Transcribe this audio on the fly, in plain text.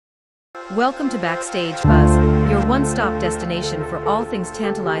Welcome to Backstage Buzz, your one-stop destination for all things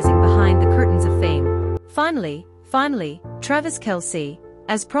tantalizing behind the curtains of fame. Finally, Travis Kelce,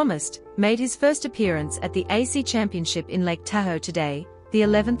 as promised, made his first appearance at the ACChampionship in Lake Tahoe today, the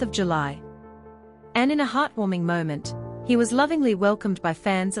 11th of July. And in a heartwarming moment, he was lovingly welcomed by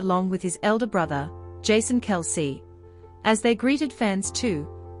fans along with his elder brother, Jason Kelce, as they greeted fans too,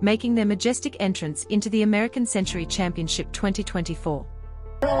 making their majestic entrance into the American Century Championship 2024.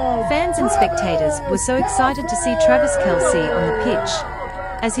 Fans and spectators were so excited to see Travis Kelce on the pitch,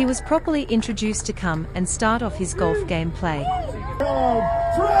 as he was properly introduced to come and start off his golf game play.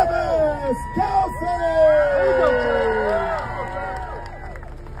 Travis Kelce!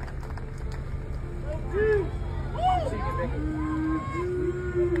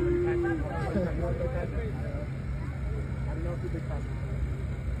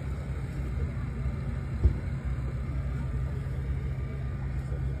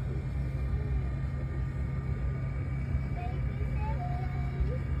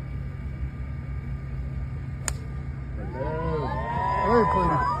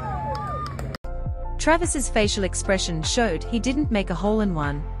 Travis's facial expression showed he didn't make a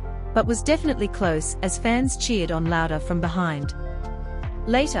hole-in-one, but was definitely close as fans cheered on louder from behind.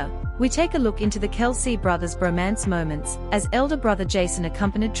 Later, we take a look into the Kelce brothers' bromance moments as elder brother Jason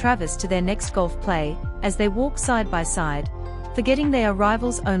accompanied Travis to their next golf play as they walk side by side, forgetting they are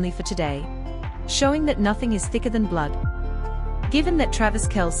rivals only for today, showing that nothing is thicker than blood. Given that Travis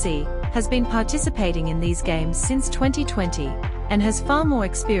Kelce has been participating in these games since 2020 and has far more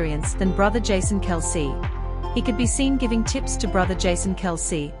experience than brother Jason Kelce, he could be seen giving tips to brother Jason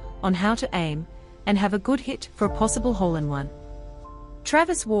Kelce on how to aim and have a good hit for a possible hole-in-one.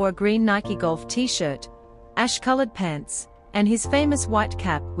 Travis wore a green Nike golf t-shirt, ash-colored pants, and his famous white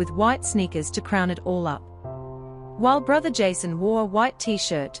cap with white sneakers to crown it all up. While brother Jason wore a white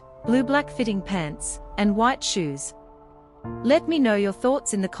t-shirt, blue-black fitting pants, and white shoes. Let me know your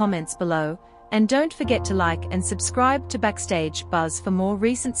thoughts in the comments below, and don't forget to like and subscribe to Backstage Buzz for more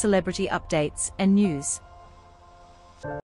recent celebrity updates and news.